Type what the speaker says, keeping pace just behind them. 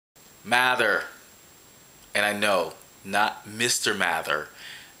Mather. And I know, not Mr. Mather,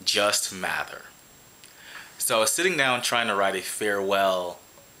 just Mather. So I was sitting down trying to write a farewell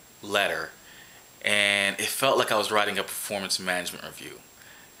letter, and it felt like I was writing a performance management review.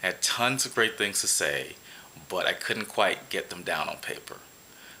 I had tons of great things to say, but I couldn't quite get them down on paper.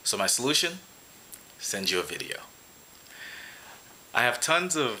 So my solution? Send you a video. I have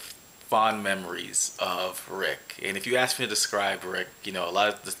tons of fond memories of Rick, and if you ask me to describe Rick,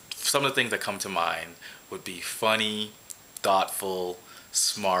 some of the things that come to mind would be funny, thoughtful,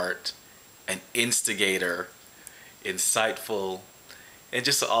 smart, an instigator, insightful, and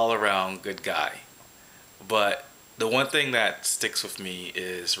just an all-around good guy. But the one thing that sticks with me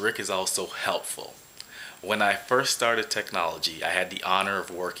is Rick is also helpful. When I first started technology, I had the honor of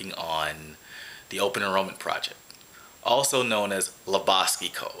working on the Open Enrollment Project, also known as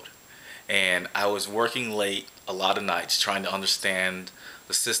Lebowski Code. And I was working late a lot of nights trying to understand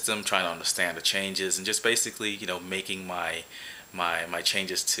the system, trying to understand the changes, and just basically, making my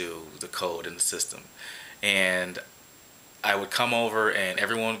changes to the code and the system. And I would come over and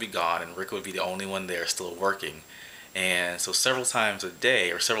everyone would be gone and Rick would be the only one there still working. And so several times a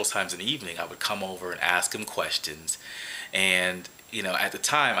day or several times in the evening, I would come over and ask him questions. And at the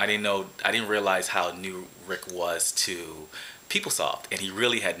time, I didn't realize how new Rick was to PeopleSoft, and he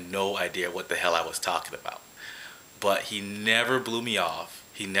really had no idea what the hell I was talking about. But he never blew me off.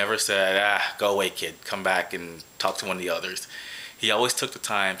 He never said, go away, kid, come back and talk to one of the others. He always took the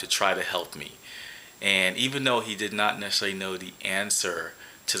time to try to help me. And even though he did not necessarily know the answer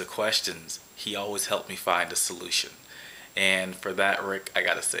to the questions, he always helped me find a solution. And for that, Rick, I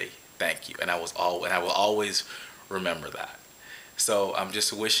gotta say thank you. And I will always remember that. So I'm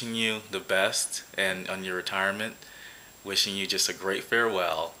just wishing you the best and on your retirement, wishing you just a great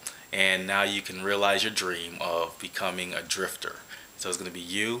farewell. And now you can realize your dream of becoming a drifter. So it's gonna be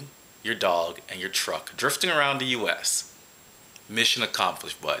you, your dog, and your truck drifting around the US. Mission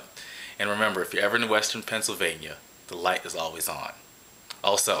accomplished, bud. And remember, if you're ever in Western Pennsylvania, the light is always on.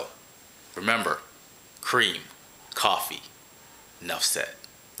 Also, remember, cream, coffee, enough said.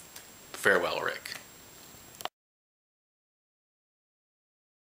 Farewell, Rick.